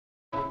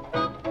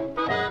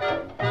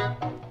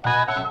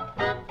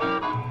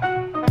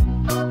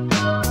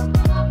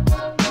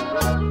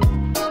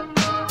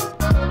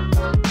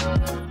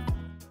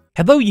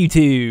Hello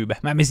YouTube,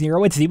 my name is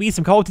Nero, and today we have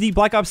some Call of Duty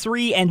Black Ops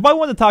 3, and what I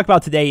want to talk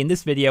about today in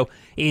this video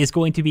is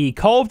going to be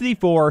Call of Duty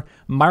 4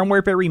 Modern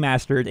Warfare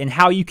Remastered, and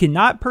how you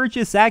cannot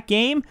purchase that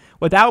game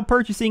without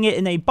purchasing it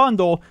in a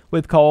bundle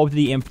with Call of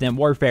Duty Infinite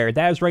Warfare.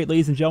 That is right,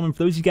 ladies and gentlemen,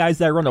 for those of you guys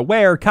that are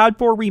unaware, COD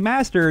 4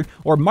 Remastered,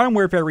 or Modern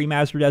Warfare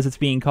Remastered as it's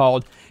being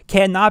called,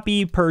 cannot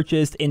be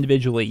purchased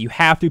individually. You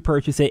have to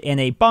purchase it in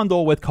a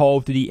bundle with Call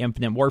of Duty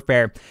Infinite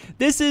Warfare.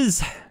 This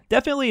is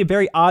definitely a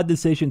very odd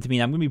decision to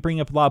me. I'm going to be bringing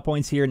up a lot of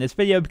points here in this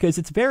video because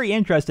it's very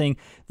interesting,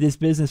 this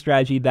business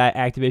strategy that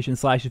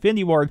Activision /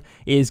 Infinity Ward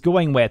is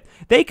going with.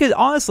 They could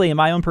honestly, in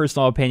my own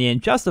personal opinion,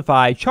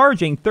 justify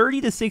charging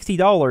 $30 to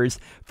 $60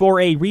 for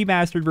a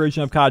remastered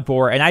version of COD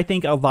 4, and I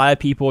think a lot of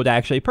people would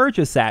actually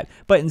purchase that.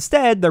 But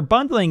instead, they're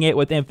bundling it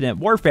with Infinite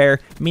Warfare,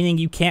 meaning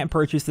you can't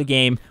purchase the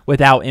game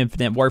without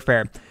Infinite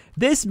Warfare.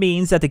 This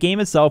means that the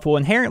game itself will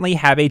inherently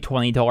have a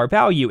 $20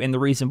 value, and the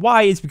reason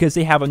why is because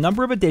they have a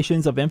number of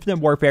editions of Infinite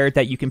Warfare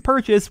that you can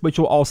purchase, which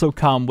will also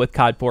come with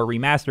COD 4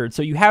 Remastered.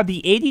 So you have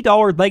the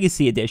 $80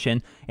 Legacy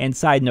Edition, and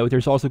side note,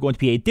 there's also going to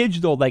be a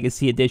digital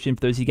Legacy Edition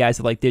for those of you guys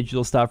that like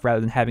digital stuff rather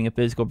than having a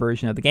physical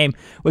version of the game,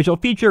 which will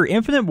feature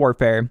Infinite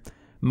Warfare,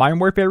 Modern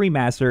Warfare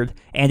Remastered,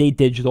 and a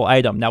digital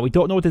item. Now, we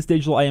don't know what this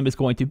digital item is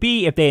going to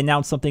be. If they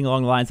announce something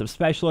along the lines of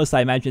Specialist,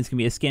 I imagine it's going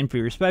to be a skin for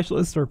your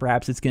Specialist, or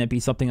perhaps it's going to be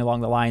something along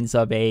the lines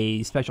of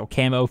a special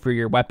camo for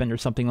your weapon or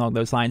something along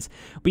those lines.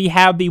 We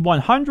have the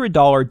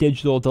 $100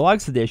 Digital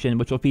Deluxe Edition,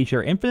 which will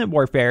feature Infinite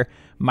Warfare,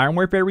 Modern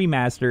Warfare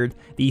Remastered,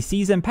 the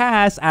Season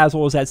Pass, as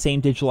well as that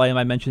same digital item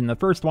I mentioned in the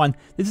first one.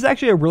 This is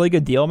actually a really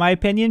good deal in my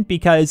opinion,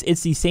 because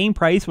it's the same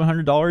price,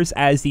 $100,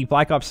 as the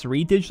Black Ops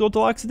 3 Digital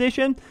Deluxe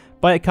Edition,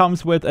 but it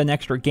comes with an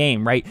extra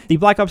game, right? The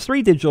Black Ops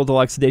 3 Digital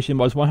Deluxe Edition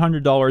was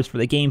 $100 for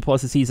the game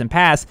plus the Season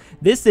Pass.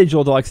 This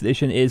Digital Deluxe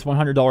Edition is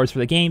 $100 for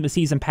the game, the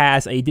Season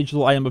Pass, a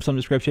digital item of some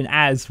description,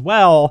 as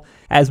well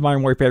as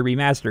Modern Warfare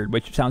Remastered,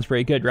 which sounds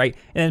very good, right?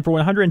 And then for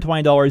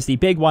 $120, the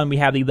big one, we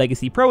have the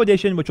Legacy Pro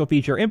Edition, which will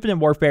feature Infinite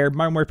Warfare,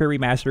 Modern Warfare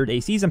Remastered,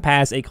 a Season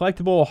Pass, a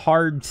collectible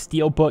hard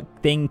steelbook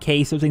thing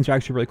case. Those things are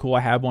actually really cool.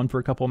 I have one for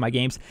a couple of my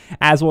games,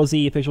 as well as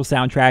the official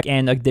soundtrack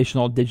and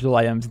additional digital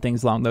items and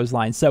things along those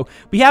lines. So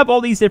we have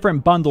all these different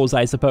bundles,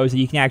 I suppose, that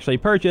you can actually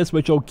purchase,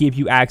 which will give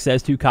you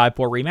access to COD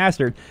 4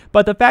 Remastered.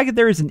 But the fact that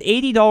there is an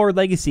 $80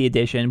 Legacy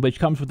Edition, which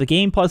comes with the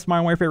game plus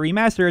Modern Warfare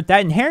Remastered,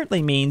 that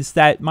inherently means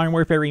that Modern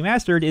Warfare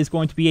Remastered is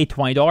going to be a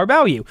 $20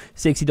 value.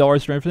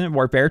 $60 for Infinite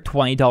Warfare,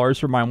 $20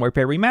 for Modern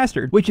Warfare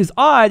Remastered, which is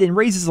odd and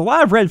raises a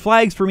lot of red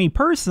flags for me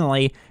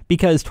personally,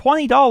 because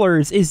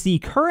 $20 is the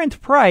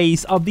current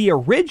price of the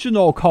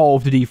original Call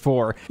of Duty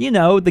 4. You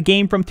know, the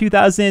game from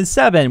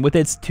 2007 with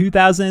its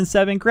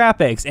 2007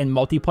 graphics and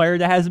multiplayer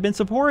that hasn't been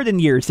supported in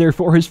years,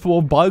 therefore is full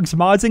of bugs,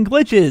 mods, and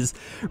glitches,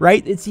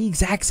 right? It's the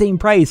exact same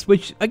price,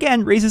 which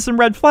again raises some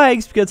red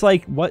flags, because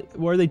like, what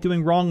are they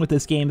doing wrong with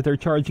this game that they're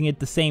charging it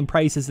the same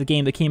price as the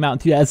game that came out in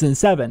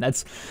 2007?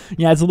 That's,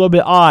 yeah, it's a little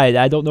bit odd.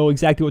 I don't know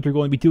exactly what they're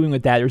going to be doing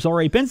with that. There's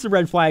already been some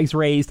red flags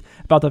raised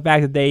about the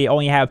fact that they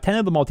only have 10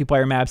 of the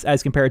multiplayer maps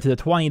as compared to the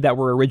 20 that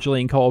were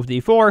originally in Call of Duty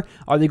 4.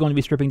 Are they going to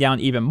be stripping down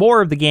even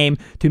more of the game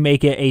to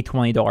make it a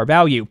 $20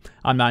 value?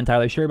 I'm not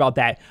entirely sure about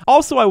that.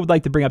 Also, I would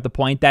like to bring up the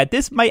point that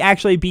this might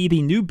actually be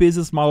the new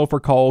business model for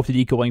Call of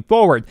Duty going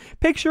forward.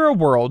 Picture a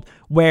world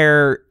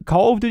where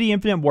Call of Duty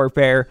Infinite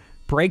Warfare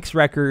breaks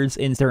records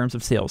in terms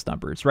of sales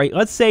numbers, right?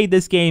 Let's say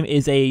this game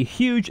is a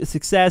huge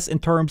success in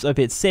terms of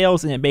its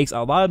sales and it makes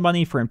a lot of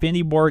money for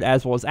Infinity Ward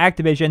as well as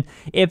Activision.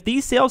 If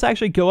these sales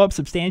actually go up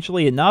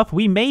substantially enough,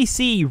 we may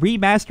see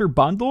remaster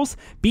bundles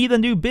be the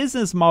new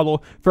business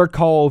model for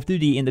Call of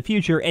Duty in the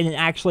future, and it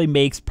actually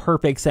makes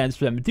perfect sense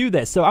for them to do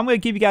this. So I'm going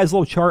to give you guys a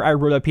little chart I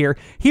wrote up here.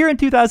 Here in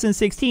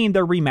 2016,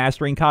 they're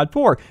remastering COD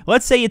 4.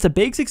 Let's say it's a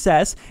big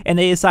success and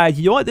they decide,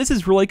 you know what, this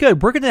is really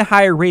good. We're going to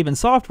hire Raven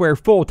Software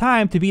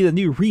full-time to be the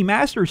new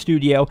remaster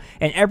studio,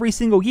 and every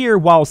single year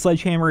while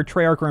Sledgehammer,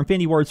 Treyarch, or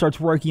Infinity Ward starts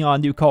working on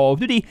new Call of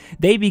Duty,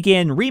 they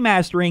begin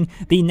remastering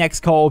the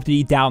next Call of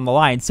Duty down the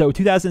line. So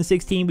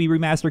 2016 we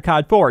remaster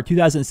COD 4,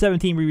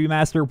 2017 we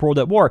remaster World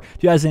at War,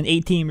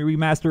 2018 we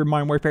remaster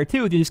Modern Warfare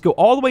 2. They just go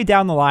all the way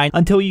down the line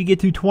until you get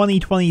to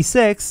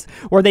 2026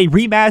 where they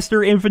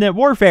remaster Infinite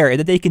Warfare, and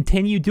that they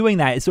continue doing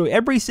that. So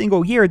every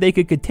single year they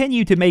could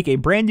continue to make a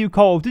brand new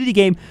Call of Duty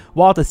game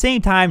while at the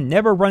same time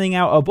never running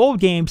out of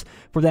old games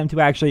for them to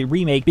actually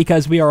remake,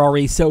 because we are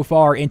already so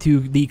far into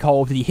the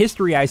Call of Duty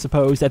history, I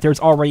suppose, that there's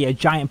already a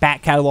giant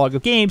back catalog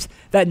of games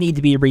that need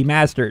to be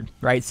remastered,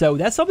 right? So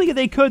that's something that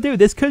they could do.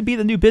 This could be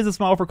the new business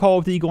model for Call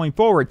of Duty going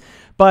forward.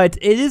 But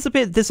it is a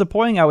bit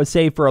disappointing, I would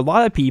say, for a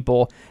lot of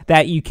people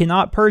that you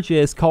cannot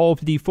purchase Call of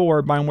Duty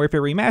 4 Modern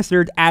Warfare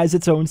Remastered as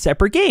its own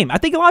separate game. I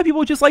think a lot of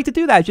people just like to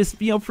do that.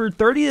 Just, you know, for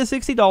 $30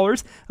 to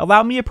 $60,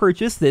 allow me to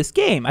purchase this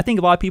game. I think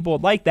a lot of people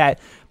would like that.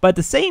 but at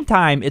the same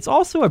time, it's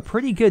also a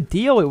pretty good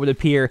deal, it would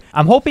appear.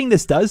 I'm hoping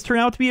this does turn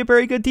out to be a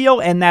very good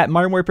deal, and that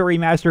Modern Warfare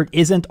Remastered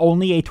isn't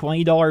only a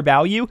 $20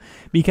 value,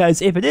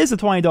 because if it is a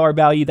 $20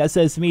 value, that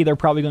says to me they're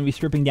probably going to be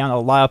stripping down a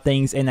lot of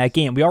things in that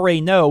game. We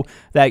already know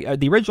that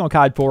the original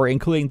COD 4,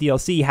 including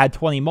DLC, had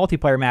 20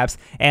 multiplayer maps,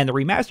 and the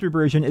remastered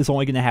version is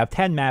only going to have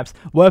 10 maps.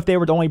 What if they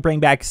were to only bring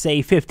back,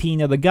 say,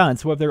 15 of the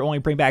guns? What if they were only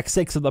bring back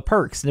 6 of the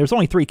perks? And there's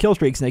only 3 kill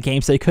streaks in the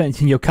game, so they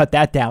couldn't, cut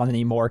that down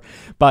anymore.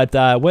 But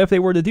what if they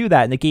were to do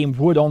that, and the game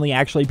would only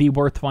actually be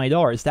worth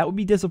 $20? That would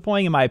be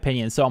disappointing in my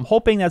opinion, so I'm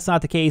hoping that's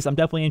not the case. I'm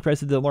definitely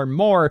interested to learn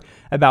more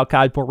about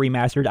COD 4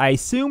 Remastered. I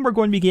assume we're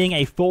going to be getting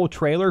a full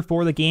trailer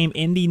for the game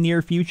in the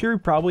near future,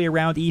 probably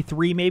around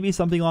E3 maybe,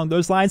 something along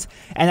those lines.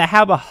 And I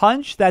have a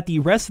hunch that the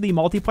rest of the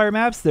multiplayer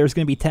maps, there's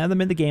going to be 10 of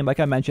them in the game, like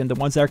I mentioned. The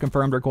ones that are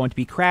confirmed are going to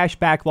be Crash,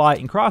 Backlot,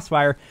 and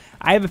Crossfire.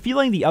 I have a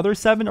feeling the other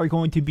 7 are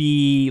going to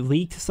be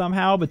leaked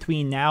somehow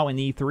between now and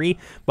E3,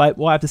 but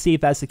we'll have to see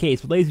if that's the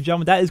case. But ladies and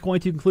gentlemen, that is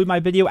going to conclude my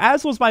video,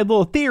 as was my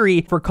little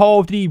theory for Call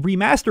of Duty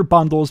Remaster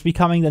bundles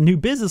becoming the new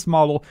business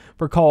model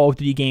for Call of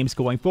Duty games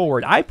going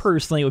forward. I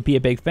personally would be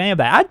a big fan of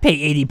that. I'd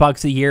pay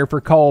 $80 a year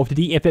for Call of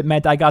Duty if it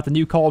meant I got the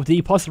new Call of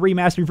Duty plus the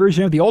remastered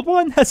version of the old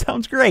one. That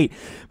sounds great.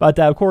 But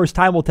of course,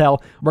 time will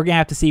tell. We're going to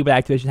have to see what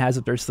Activision has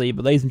up their sleeve.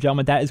 But ladies and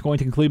gentlemen, that is going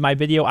to conclude my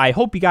video. I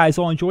hope you guys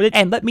all enjoyed it.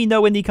 And let me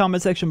know in the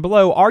comment section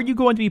below, are you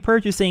going to be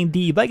purchasing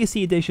the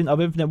Legacy Edition of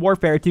Infinite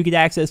Warfare to get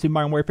access to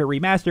Modern Warfare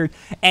Remastered?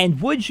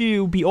 And would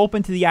you be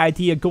open to the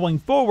idea going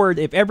forward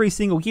if every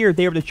single year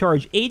they were to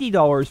charge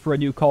 $80 for a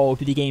new Call of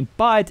Duty game,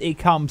 but it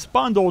comes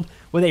bundled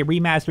with a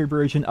remastered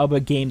version of a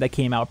game that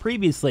came out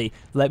previously?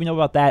 Let me know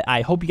about that.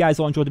 I hope you guys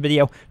all enjoyed the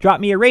video. Drop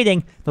me a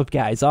rating. Hope you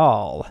guys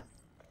all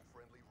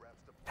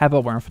have a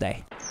wonderful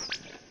day.